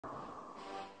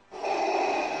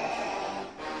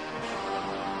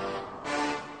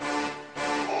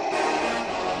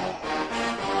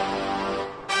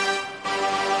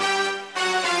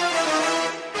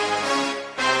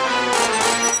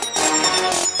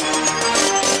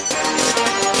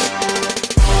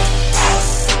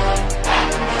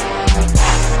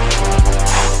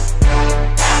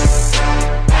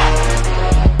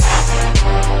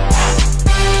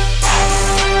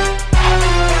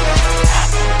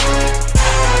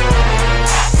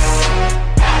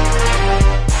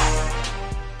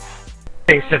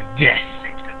Face of death.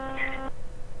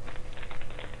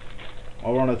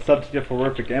 While we're on the subject of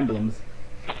horrific emblems.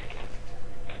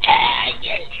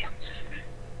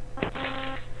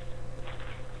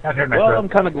 Well, I'm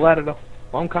kind of glad I don't.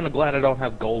 Well, I'm kind of glad I don't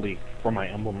have Goldie for my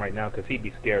emblem right now, because he'd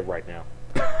be scared right now.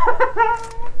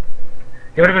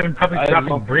 He would have been probably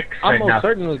dropping bricks right now.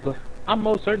 I'm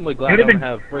most certainly glad I don't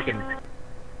have freaking.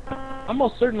 I'm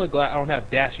most certainly glad I don't have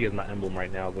Dashie as my emblem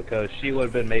right now, because she would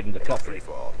have been made into cupcake.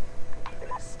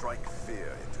 Strike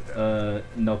fear into them.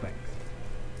 No thanks.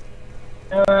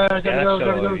 Gotta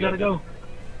go. Gotta go.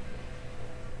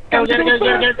 I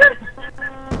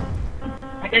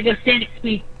gotta go Sonic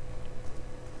speed.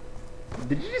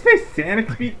 Did you just say Sonic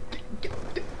speed?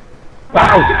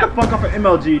 Wow, get the fuck off of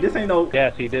MLG. This ain't no.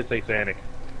 Yes, he did say Sonic.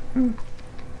 No,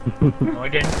 I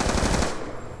didn't.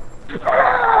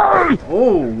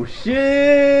 Oh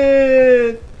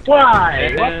shit!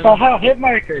 Why? What the hell? Hit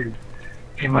markers.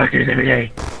 Hit markers every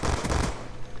day.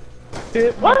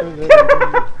 What?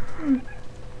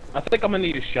 I think I'm gonna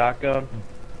need a shotgun.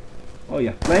 Oh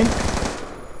yeah, flank.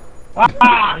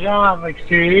 Ah, yeah,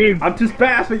 extreme. I'm too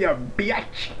fast for you,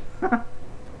 bitch.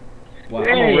 Wow.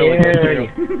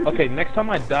 Okay, next time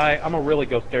I die, I'm gonna really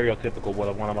go stereotypical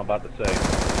with what I'm about to say.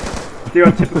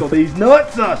 Stereotypical these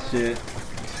nuts, oh shit.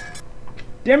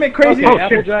 Damn it, crazy. Okay,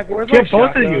 Applejack, where's my Get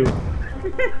both of shotgun? you.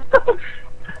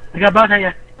 I got both of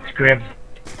you. Scribs.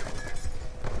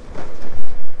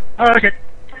 Oh shit.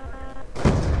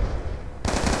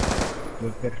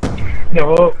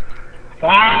 No.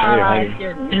 Ah,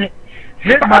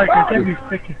 hit markers every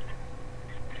freaking.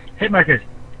 Hit markers.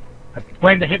 I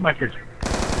blame the hit markers.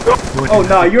 Oh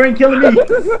no, you ain't killing me. At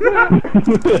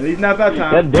least not that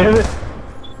time. God damn it.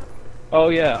 Oh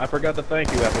yeah, I forgot to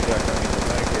thank you, Applejack.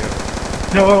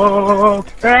 Thank No.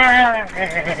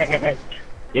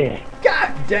 Yeah.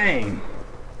 God dang.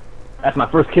 That's my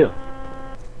first kill.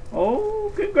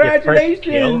 Oh,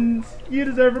 congratulations. You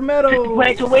deserve a medal.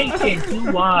 Congratulations,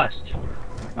 you lost.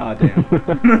 Oh damn.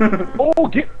 you. Oh,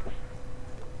 get.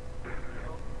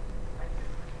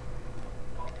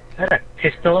 Is that a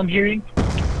pistol I'm hearing?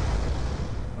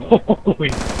 Holy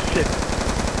shit.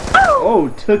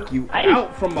 Oh, took you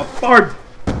out from afar.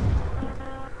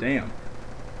 Damn.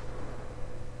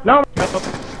 No.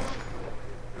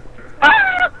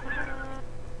 Ah!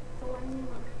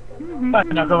 I'm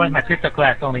not going with my pistol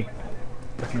class only.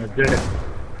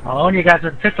 I'll own you guys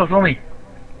with pistols only.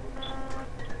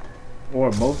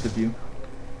 Or most of you.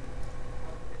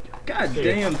 God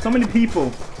damn, so many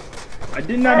people. I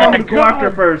did not know who to go after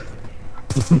first.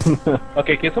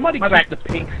 Okay, can somebody keep the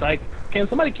pink psych? Can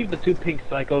somebody keep the two pink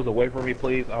psychos away from me,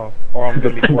 please? Or I'm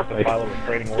gonna be forced to file a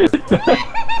restraining order.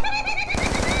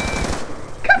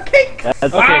 Cupcake.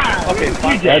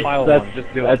 Okay, file one.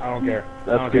 Just do it. I don't care. I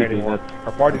don't care anymore.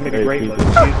 Our party's gonna be great, but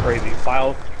she's crazy.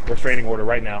 File restraining order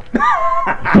right now.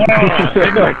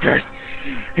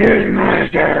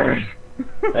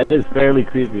 That is fairly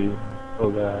creepy. Oh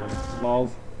god.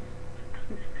 Lols.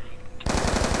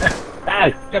 Ah!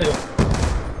 Gotta go.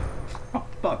 Oh,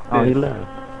 fuck Oh, he this. left.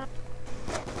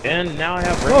 And now I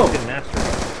have Remington Master.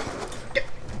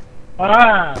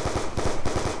 Ah!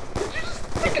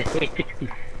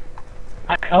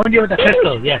 I owned you with a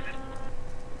pistol, yes.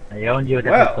 I owned you with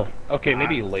a pistol. Okay,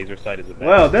 maybe laser sight is a bad.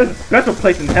 Well, there's a special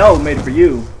place in hell made for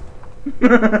you.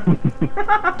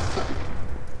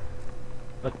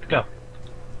 Let's go.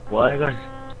 What? There goes.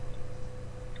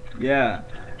 Yeah.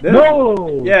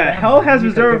 No! Yeah, hell has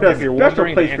reserved a If you're special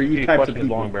wondering, place the for answer to you your types of question is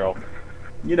people. long barrel.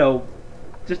 You know,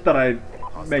 just thought I'd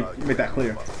make that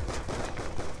clear.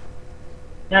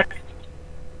 Next.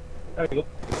 There we go.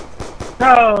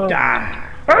 No! Ah.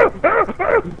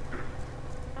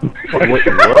 What?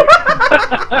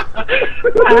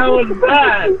 How was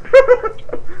that?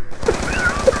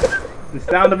 The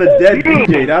sound of a dead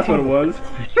DJ, that's what it was.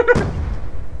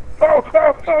 Oh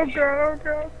god.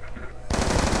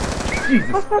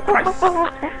 Jesus Christ.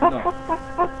 No.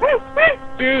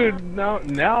 Dude,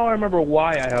 now I remember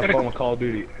why I have fun with Call of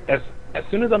Duty. As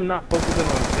soon as I'm not focusing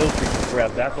on kill streaks and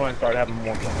crap, that's when I start having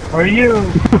more fun. For you!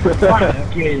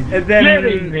 Fucking And then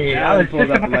kidding me! I was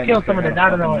just about to kill someone and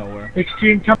out of nowhere.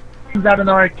 Extreme comes out of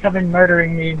nowhere, coming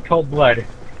murdering me in cold blood.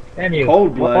 Anyway.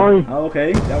 Cold blood. Oh,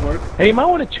 okay, that works. Hey, you might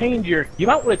want to change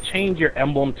your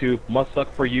emblem to must suck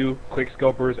for you,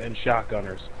 quickscopers, and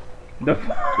shotgunners. The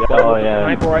Oh yeah.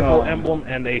 Sniper rifle emblem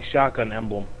and a shotgun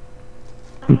emblem.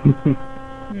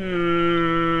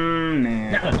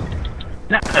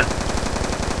 Nah.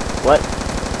 What?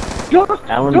 Just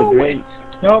Alan the do Great. it!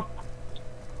 Nope.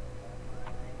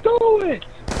 Do it!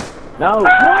 No.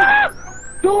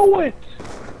 Do it!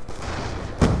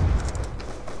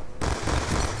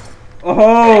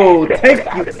 Oh, take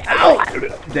you out!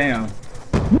 Damn.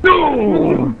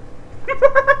 No!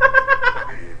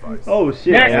 Oh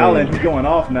shit, Yeah. Alan, he's going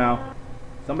off now.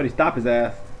 Somebody stop his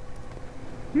ass.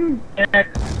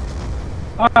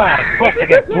 Ah, of course I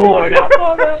get blown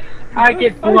up. I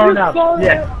get blown up.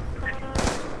 Yeah.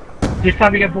 This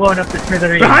time you get blown up to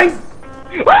smithereens. Behind!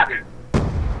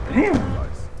 Damn.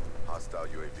 Nice. Hostile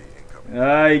UAV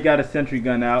incoming. He got a sentry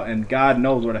gun out, and God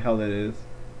knows where the hell that is.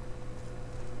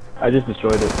 I just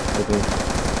destroyed it, I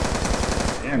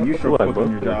think. Damn, you sure What, fucked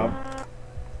on your bro? job.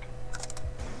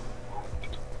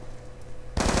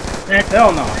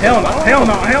 Hell no, hell no, hell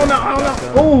no, hell no,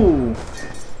 hell no. Ooh.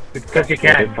 Because you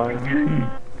Okay, can.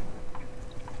 fine.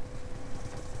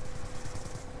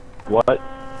 What?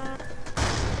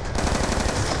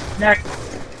 Next.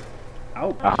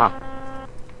 Ouch. Aha.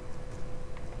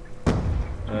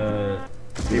 Paper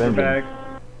Revenge. bag.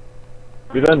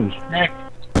 Revenge. Next.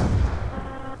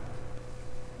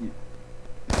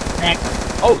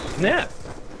 Next. Oh snap!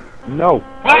 No.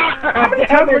 How many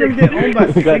times are we gonna get owned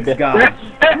by six guys?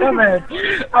 Damn it.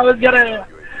 I was gonna...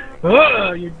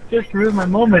 Oh, you just ruined my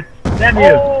moment. Damn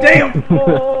you. Damn!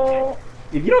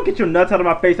 If you don't get your nuts out of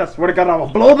my face, I swear to God, I'm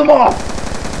gonna blow them off!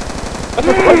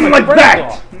 Like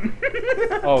that!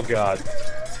 Oh god.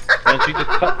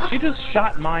 And she just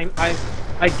shot mine.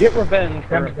 I get revenge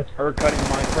for her cutting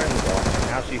my friends off, and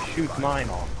now she shoots mine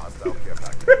off. Hostile care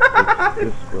package.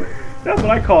 This is great. That's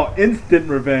what I call instant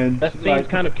revenge. That seems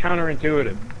kind of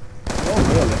counterintuitive. Oh,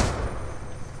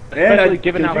 really? Especially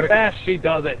given how fast she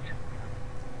does it.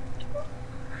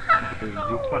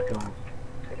 You fucking...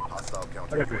 Hostile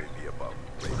counter UAV above.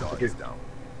 Radar is down.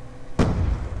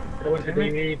 I went to the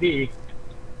UAV.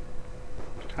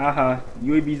 Haha,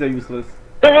 UAVs are useless.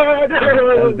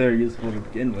 As they're useful to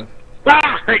begin with.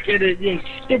 Ah, I get it, you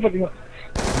stupid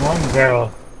long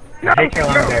barrel. I hate your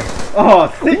long barrel.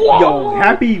 Oh, sit yo,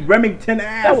 happy Remington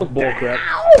ass. That was bullcrap.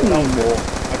 That was bull.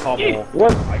 I call bull.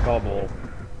 What? I call bull.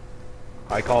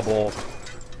 I call bull.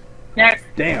 Next.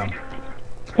 Damn.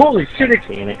 Holy shit, it's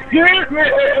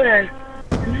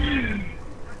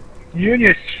you and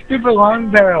your stupid long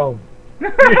barrel.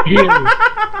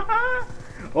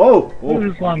 Oh, Who's oh.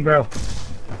 this long barrel?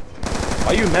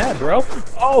 Are you mad, bro?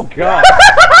 Oh god.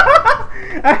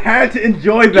 I had to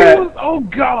enjoy that. Oh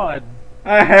god.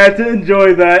 I had to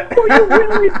enjoy that. Oh, you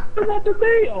really did that to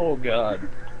me? Oh god.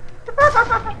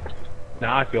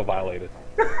 Now I feel violated.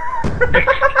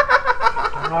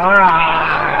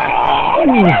 Ah.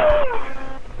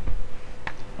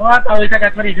 Well, at least I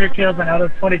got 23 kills and out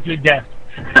of 22 deaths.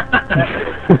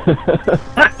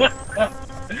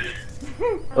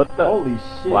 What the? Holy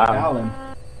shit, Wow. Alan.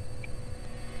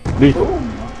 Lethal. Boom.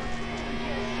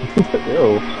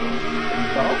 Ew.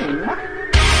 Oh.